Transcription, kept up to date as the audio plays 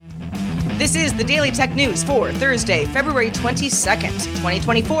This is the Daily Tech News for Thursday, February 22nd,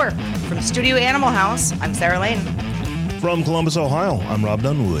 2024. From Studio Animal House, I'm Sarah Lane. From Columbus, Ohio, I'm Rob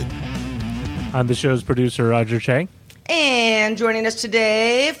Dunwood. I'm the show's producer, Roger Chang. And joining us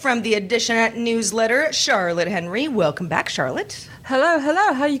today from the Edition newsletter, Charlotte Henry. Welcome back, Charlotte. Hello.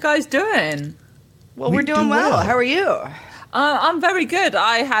 How are you guys doing? Well, we're doing well. How are you? I'm very good.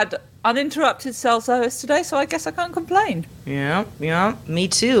 I had uninterrupted cell service today, so I guess I can't complain. Yeah, me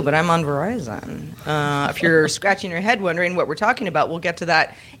too, but I'm on Verizon. If you're scratching your head wondering what we're talking about, we'll get to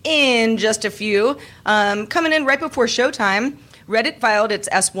that in just a few. Coming in right before showtime, Reddit filed its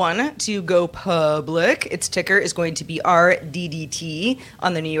S1 to go public. Its ticker is going to be RDDT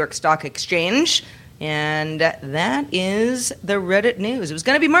on the New York Stock Exchange. And that is the Reddit news. It was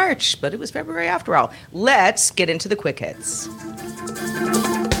going to be March, but it was February after all. Let's get into the quick hits.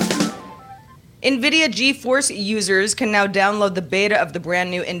 NVIDIA GeForce users can now download the beta of the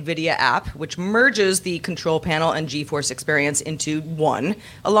brand new NVIDIA app, which merges the control panel and GeForce experience into one,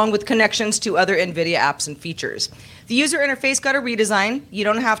 along with connections to other NVIDIA apps and features. The user interface got a redesign. You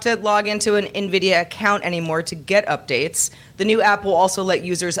don't have to log into an NVIDIA account anymore to get updates. The new app will also let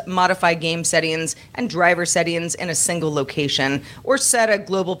users modify game settings and driver settings in a single location, or set a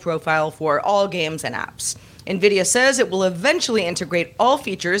global profile for all games and apps. NVIDIA says it will eventually integrate all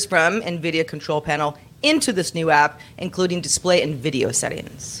features from NVIDIA Control Panel into this new app, including display and video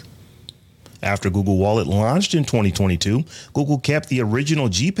settings. After Google Wallet launched in 2022, Google kept the original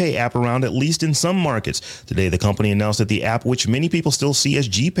GPay app around, at least in some markets. Today, the company announced that the app, which many people still see as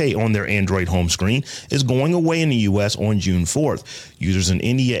GPay on their Android home screen, is going away in the U.S. on June 4th. Users in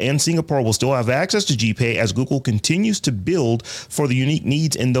India and Singapore will still have access to GPay as Google continues to build for the unique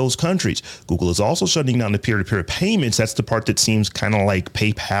needs in those countries. Google is also shutting down the peer-to-peer payments. That's the part that seems kind of like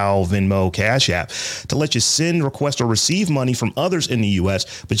PayPal, Venmo, Cash App, to let you send, request, or receive money from others in the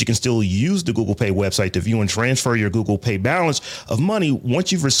U.S., but you can still use the Google Pay website to view and transfer your Google Pay balance of money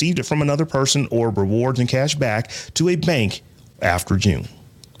once you've received it from another person, or rewards and cash back to a bank after June.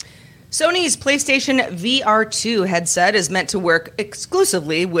 Sony's PlayStation VR2 headset is meant to work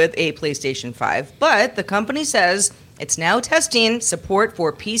exclusively with a PlayStation 5, but the company says it's now testing support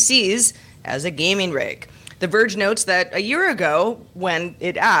for PCs as a gaming rig. The Verge notes that a year ago, when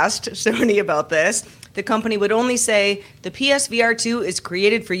it asked Sony about this, the company would only say the PSVR2 is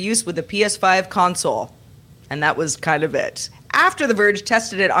created for use with the PS5 console. And that was kind of it. After The Verge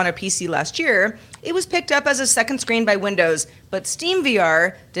tested it on a PC last year, it was picked up as a second screen by Windows, but Steam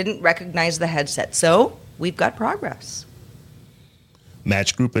VR didn't recognize the headset. So we've got progress.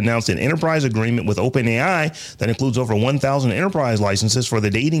 Match Group announced an enterprise agreement with OpenAI that includes over 1,000 enterprise licenses for the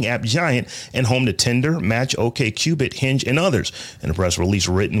dating app giant and home to Tinder, Match, OkCupid, Hinge, and others. In a press release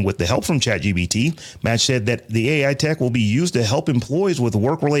written with the help from ChatGPT, Match said that the AI tech will be used to help employees with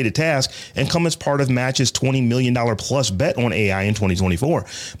work-related tasks and come as part of Match's $20 million plus bet on AI in 2024.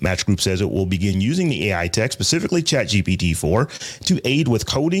 Match Group says it will begin using the AI tech, specifically ChatGPT-4, to aid with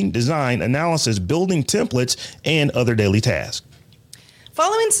coding, design, analysis, building templates, and other daily tasks.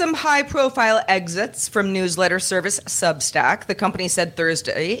 Following some high-profile exits from newsletter service Substack, the company said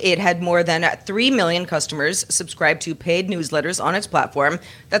Thursday it had more than 3 million customers subscribed to paid newsletters on its platform.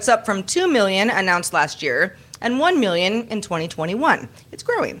 That's up from 2 million announced last year and 1 million in 2021. It's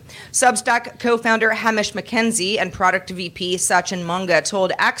growing. Substack co-founder Hamish McKenzie and product VP Sachin Manga told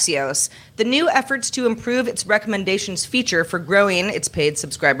Axios the new efforts to improve its recommendations feature for growing its paid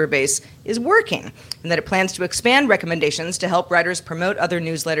subscriber base is working, and that it plans to expand recommendations to help writers promote other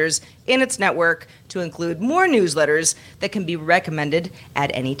newsletters in its network to include more newsletters that can be recommended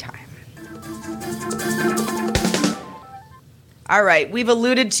at any time. All right, we've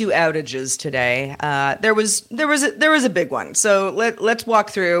alluded to outages today. There was a big one. So let's walk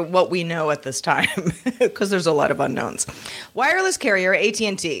through what we know at this time, because there's a lot of unknowns. Wireless carrier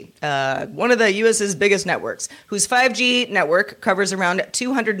AT&T, one of the U.S.'s biggest networks, whose 5G network covers around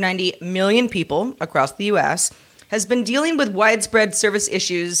 290 million people across the U.S., has been dealing with widespread service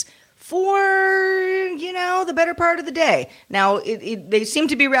issues for, the better part of the day. Now, they seem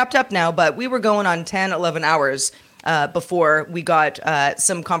to be wrapped up now, but we were going on 10, 11 hours before we got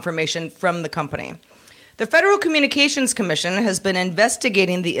some confirmation from the company. The Federal Communications Commission has been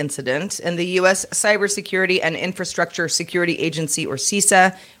investigating the incident, and the U.S. Cybersecurity and Infrastructure Security Agency, or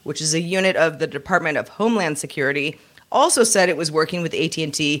CISA, which is a unit of the Department of Homeland Security, also said it was working with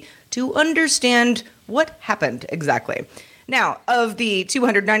AT&T to understand what happened exactly. Now, of the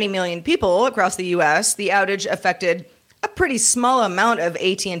 290 million people across the U.S., the outage affected a pretty small amount of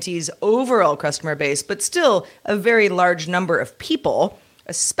AT&T's overall customer base, but still a very large number of people,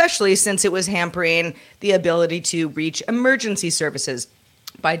 especially since it was hampering the ability to reach emergency services.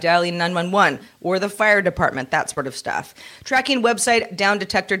 by dialing 911 or the fire department, that sort of stuff. Tracking website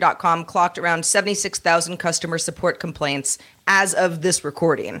downdetector.com clocked around 76,000 customer support complaints as of this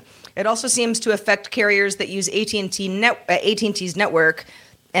recording. It also seems to affect carriers that use AT&T's network,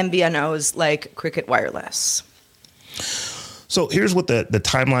 MVNOs like Cricket Wireless. So here's what the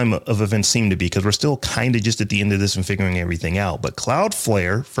timeline of events seem to be, because we're still kind of just at the end of this and figuring everything out. But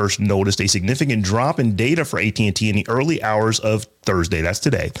Cloudflare first noticed a significant drop in data for AT&T in the early hours of Thursday. That's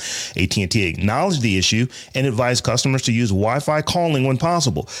today. AT&T acknowledged the issue and advised customers to use Wi-Fi calling when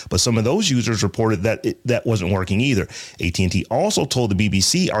possible. But some of those users reported that that wasn't working either. AT&T also told the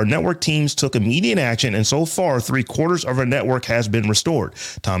BBC, our network teams took immediate action, and so far, 3/4 of our network has been restored.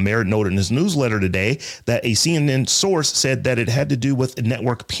 Tom Merritt noted in his newsletter today that a CNN source said that it had to do with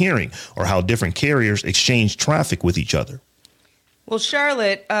network peering, or how different carriers exchange traffic with each other. Well,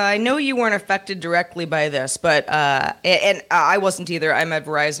 Charlotte, I know you weren't affected directly by this, but and I wasn't either. I'm a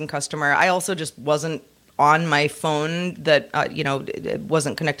Verizon customer. I also just wasn't on my phone that it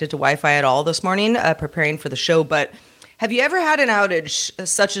wasn't connected to Wi-Fi at all this morning, preparing for the show. But have you ever had an outage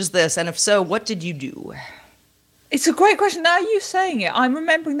such as this? And if so, what did you do? It's a great question. Now you saying it, I'm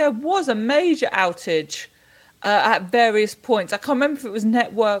remembering there was a major outage at various points. I can't remember if it was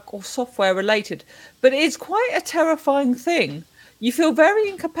network or software related, but it's quite a terrifying thing. You feel very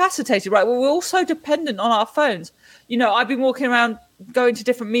incapacitated, right? Well, we're all so dependent on our phones. I've been walking around, going to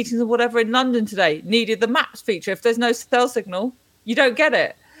different meetings and whatever in London today, needed the maps feature. If there's no cell signal, you don't get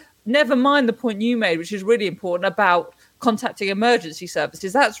it. Never mind the point you made, which is really important, about contacting emergency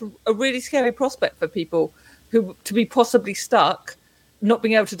services. That's a really scary prospect for people who to be possibly stuck, not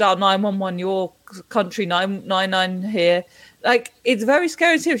being able to dial 911 your country, 999 here. Like, it's very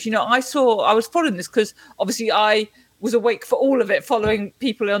scary and serious. I was following this because obviously I was awake for all of it, following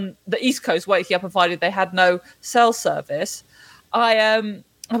people on the East Coast waking up and finding they had no cell service. I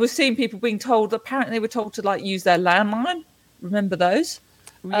was seeing people being told, apparently they were told to use their landline. Remember those?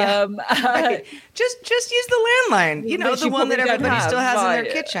 Yeah. Right. Just use the landline. The one that everybody still has in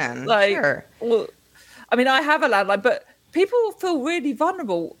their kitchen. Sure. Well, I mean, I have a landline, but people feel really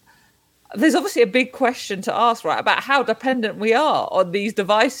vulnerable. There's obviously a big question to ask, right, about how dependent we are on these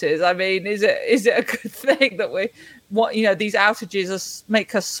devices. I mean, is it a good thing that these outages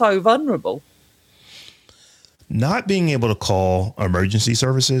make us so vulnerable? Not being able to call emergency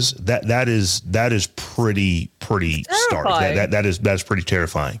services, that is pretty stark. That's pretty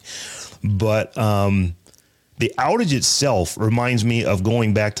terrifying. But the outage itself reminds me of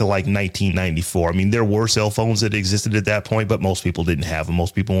going back to 1994. I mean, there were cell phones that existed at that point, but most people didn't have them.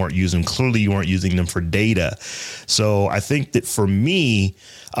 Most people weren't using them. Clearly, you weren't using them for data. So I think that for me,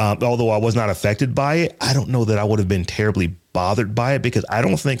 although I was not affected by it, I don't know that I would have been terribly bothered by it, because I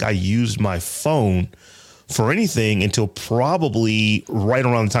don't think I used my phone for anything until probably right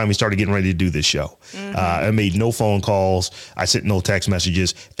around the time we started getting ready to do this show. Mm-hmm. I made no phone calls. I sent no text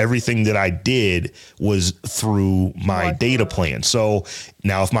messages. Everything that I did was through my data plan. So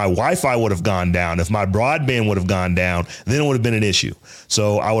now if my Wi-Fi would have gone down, if my broadband would have gone down, then it would have been an issue.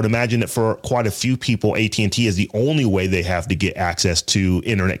 So I would imagine that for quite a few people, AT&T is the only way they have to get access to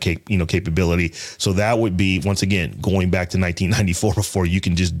internet capability. So that would be, once again, going back to 1994 before you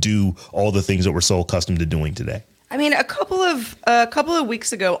can just do all the things that we're so accustomed to doing today. I mean, a couple of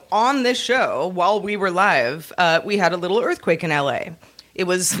weeks ago on this show, while we were live, we had a little earthquake in LA. It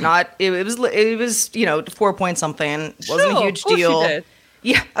was not. It was 4 point something. Wasn't a huge deal. Did.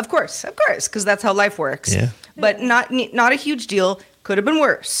 Yeah, of course, because that's how life works. Yeah. But not a huge deal. Could have been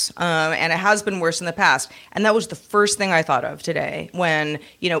worse, and it has been worse in the past. And that was the first thing I thought of today when,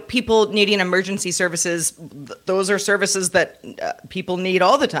 people needing emergency services, those are services that people need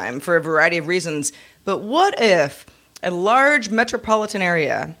all the time for a variety of reasons. But what if a large metropolitan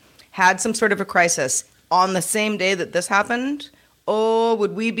area had some sort of a crisis on the same day that this happened? Oh,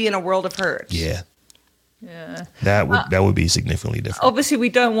 would we be in a world of hurt? Yeah. That would be significantly different. Obviously, we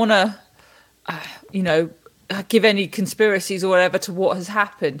don't want to, give any conspiracies or whatever to what has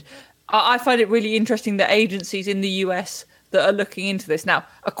happened. I find it really interesting that agencies in the US that are looking into this. Now,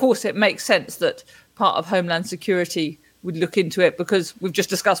 of course, it makes sense that part of Homeland Security would look into it, because we've just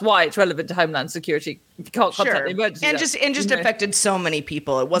discussed why it's relevant to Homeland Security. You can't contact the emergency. And just affected so many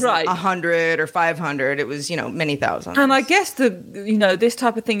people. It wasn't 100 or 500. It was, many thousands. And I guess this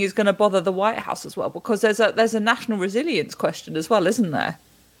type of thing is going to bother the White House as well, because there's a national resilience question as well, isn't there?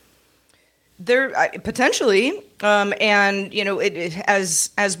 There potentially, and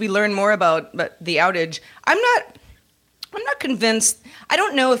as we learn more about the outage, I'm not convinced. I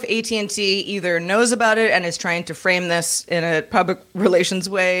don't know if AT&T either knows about it and is trying to frame this in a public relations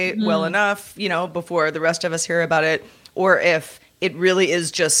way well enough, before the rest of us hear about it, or if it really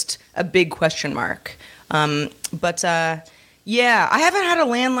is just a big question mark. Yeah, I haven't had a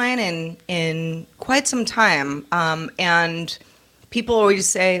landline in quite some time, and people always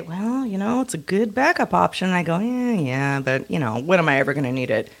say, well, it's a good backup option. And I go, yeah, but when am I ever going to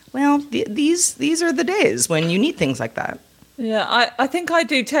need it? Well, these are the days when you need things like that. Yeah, I think I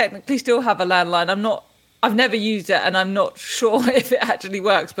do technically still have a landline. I've never used it, and I'm not sure if it actually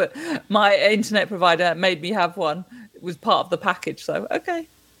works, but my internet provider made me have one. It was part of the package, so okay.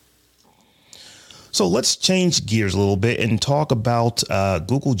 So let's change gears a little bit and talk about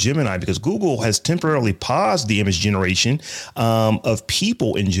Google Gemini, because Google has temporarily paused the image generation of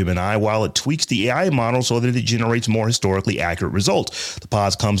people in Gemini while it tweaks the AI model so that it generates more historically accurate results. The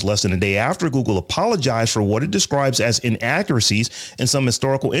pause comes less than a day after Google apologized for what it describes as inaccuracies in some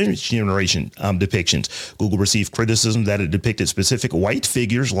historical image generation depictions. Google received criticism that it depicted specific white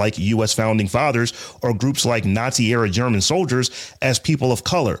figures like U.S. founding fathers or groups like Nazi-era German soldiers as people of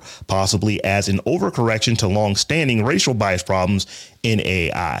color, possibly as an overcorrection to long-standing racial bias problems in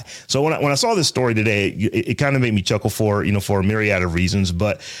AI. So when I saw this story today, it kind of made me chuckle for a myriad of reasons.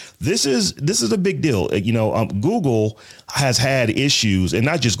 But this is a big deal. Google has had issues, and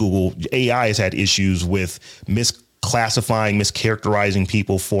not just Google. AI has had issues with misclassifying, mischaracterizing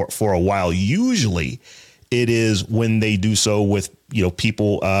people for a while. Usually, it is when they do so with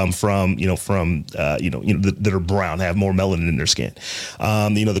people that are brown, have more melanin in their skin.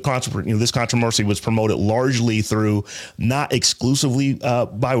 This controversy was promoted largely through, not exclusively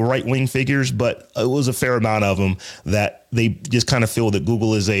by right-wing figures, but it was a fair amount of them that they just kind of feel that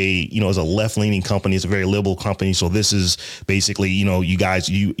Google is a left-leaning company. It's a very liberal company. So this is basically, you guys,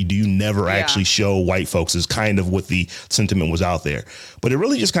 you never actually show white folks, is kind of what the sentiment was out there. But it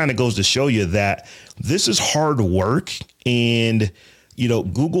really just kind of goes to show you that this is hard work, and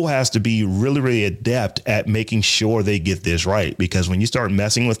Google has to be really, really adept at making sure they get this right, because when you start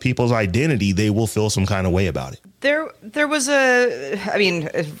messing with people's identity, they will feel some kind of way about it. There was a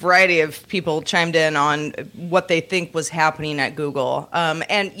variety of people chimed in on what they think was happening at Google.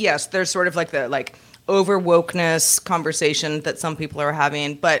 And yes, there's sort of like the over wokeness conversation that some people are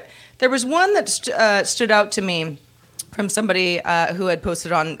having. But there was one that stood out to me from somebody who had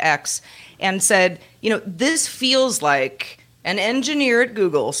posted on X and said, this feels like an engineer at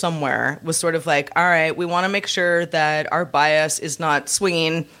Google somewhere was sort of like, all right, we want to make sure that our bias is not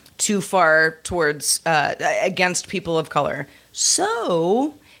swinging too far towards against people of color.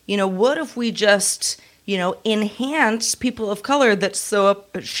 So, what if we just, enhance people of color that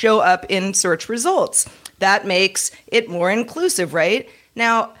show up in search results? That makes it more inclusive, right?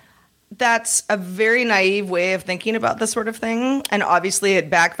 Now, that's a very naive way of thinking about this sort of thing. And obviously it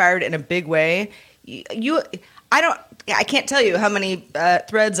backfired in a big way. I can't tell you how many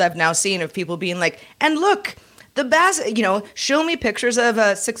threads I've now seen of people being like, and look, show me pictures of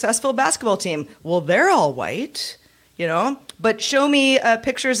a successful basketball team. Well, they're all white, but show me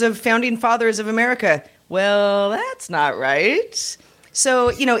pictures of founding fathers of America. Well, that's not right.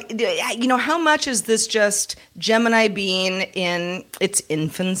 So, how much is this just Gemini being in its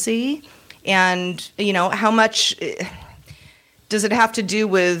infancy? And, how much does it have to do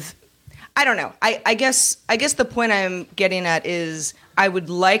with, I don't know. I guess the point I'm getting at is I would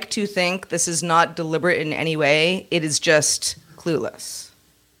like to think this is not deliberate in any way. It is just clueless.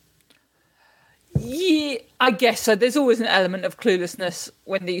 Yeah, I guess so. There's always an element of cluelessness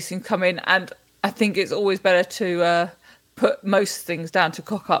when these things come in, and I think it's always better to put most things down to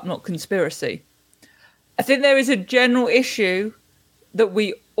cock up, not conspiracy. I think there is a general issue that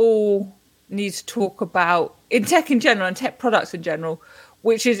we all need to talk about in tech in general and tech products in general,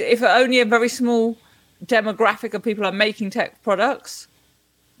 which is if only a very small demographic of people are making tech products,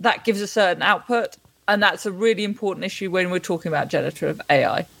 that gives a certain output. And that's a really important issue when we're talking about generative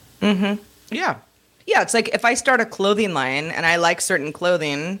AI. Mm-hmm. Yeah. Yeah, it's like if I start a clothing line and I like certain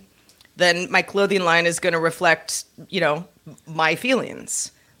clothing, then my clothing line is going to reflect, my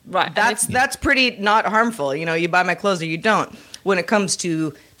feelings. Right. That's pretty not harmful. You buy my clothes or you don't. When it comes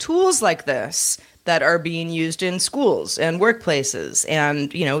to tools like this that are being used in schools and workplaces and,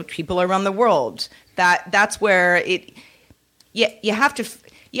 people around the world, that's where you have to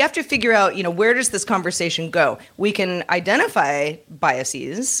figure out, where does this conversation go? We can identify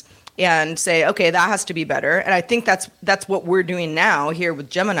biases and say, okay, that has to be better. And I think that's what we're doing now here with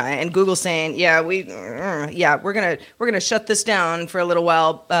Gemini, and Google saying, we're gonna shut this down for a little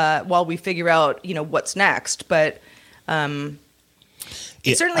while we figure out, what's next. But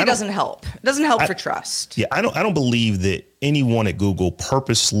it certainly doesn't help. It doesn't help for trust. Yeah, I don't believe that anyone at Google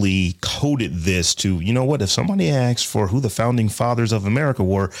purposely coded this to, you know what, if somebody asks for who the founding fathers of America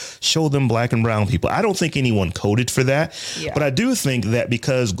were, show them black and brown people. I don't think anyone coded for that. Yeah. But I do think that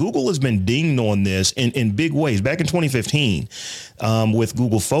because Google has been dinged on this in big ways. Back in 2015, with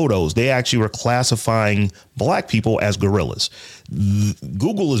Google Photos, they actually were classifying black people as gorillas.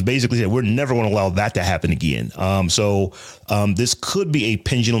 Google has basically said we're never going to allow that to happen again. So this could be a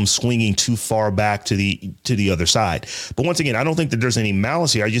pendulum swinging too far back to the other side. But once again, I don't think that there's any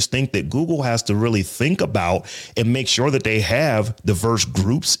malice here. I just think that Google has to really think about and make sure that they have diverse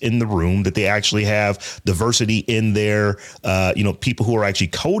groups in the room, that they actually have diversity in their, people who are actually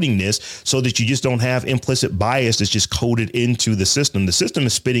coding this, so that you just don't have implicit bias that's just coded into the system. The system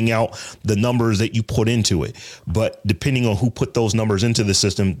is spitting out the numbers that you put into it, but depending on who put those numbers into the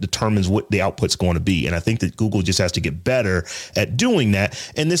system determines what the output's going to be. And I think that Google just has to get better at doing that.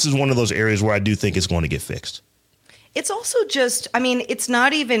 And this is one of those areas where I do think it's going to get fixed. It's also just, it's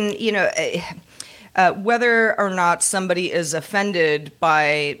not even, whether or not somebody is offended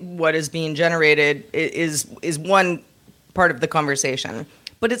by what is being generated is one part of the conversation,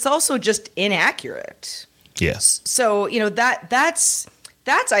 but it's also just inaccurate. Yes. So,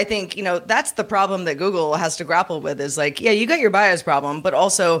 that's I think, that's the problem that Google has to grapple with is like, yeah, you got your bias problem, but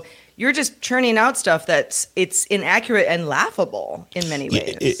also you're just churning out stuff it's inaccurate and laughable in many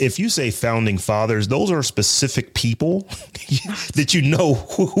ways. If you say founding fathers, those are specific people that you know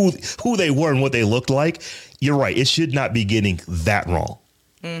who they were and what they looked like. You're right. It should not be getting that wrong.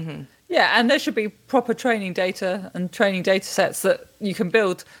 Mm-hmm. Yeah, and there should be proper training data and training data sets that you can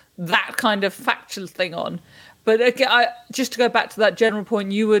build that kind of factual thing on. But again, just to go back to that general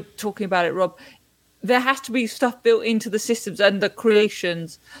point you were talking about it, Rob, there has to be stuff built into the systems and the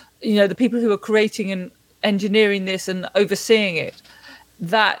creations, the people who are creating and engineering this and overseeing it,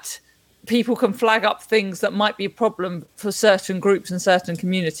 that people can flag up things that might be a problem for certain groups and certain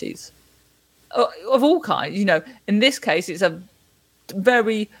communities of all kinds. In this case, it's a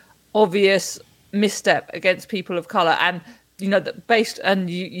very obvious misstep against people of color. And,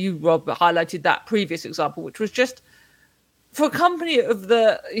 you, Rob, highlighted that previous example, which was just for a company of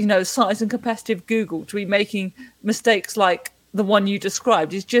the, size and capacity of Google to be making mistakes like the one you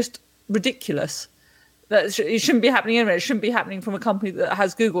described is just ridiculous. That it shouldn't be happening anyway. It shouldn't be happening from a company that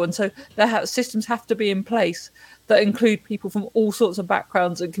has Google. And so systems have to be in place that include people from all sorts of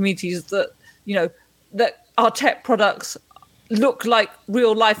backgrounds and communities that, that our tech products look like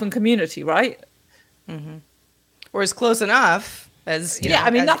real life and community, right? Mm-hmm. Or as close enough as,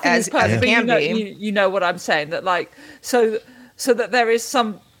 nothing is perfect, but you know what I'm saying, that so that there is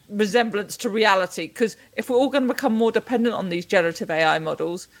some resemblance to reality, because if we're all going to become more dependent on these generative AI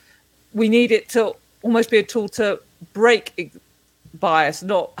models, we need it to almost be a tool to break bias,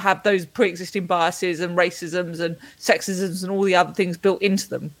 not have those pre-existing biases and racisms and sexisms and all the other things built into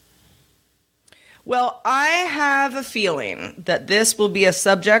them. Well, I have a feeling that this will be a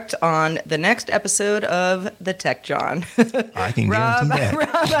subject on the next episode of the Tech John. I can guarantee that. Rob,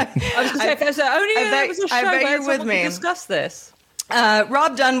 I was going to say, if there's only there was a show where someone could discuss this.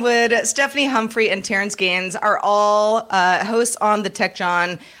 Rob Dunwood, Stephanie Humphrey, and Terrence Gaines are all hosts on the Tech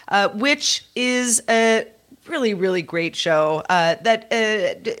John, which is a really, really great show that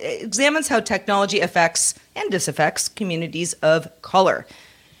examines how technology affects and disaffects communities of color.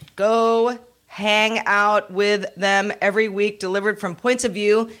 Go hang out with them every week, delivered from points of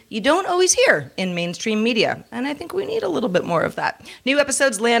view you don't always hear in mainstream media. And I think we need a little bit more of that. New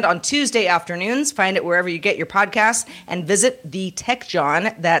episodes land on Tuesday afternoons. Find it wherever you get your podcasts and visit the Tech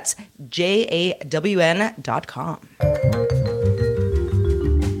John. That's JAWN.com.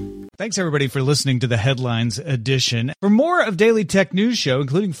 Thanks, everybody, for listening to the Headlines edition. For more of Daily Tech News Show,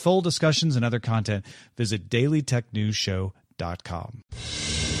 including full discussions and other content, visit dailytechnewsshow.com.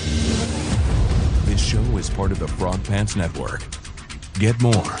 This show is part of the Frog Pants Network. Get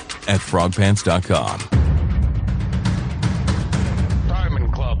more at frogpants.com.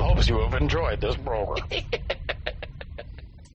 Diamond Club hopes you have enjoyed this program.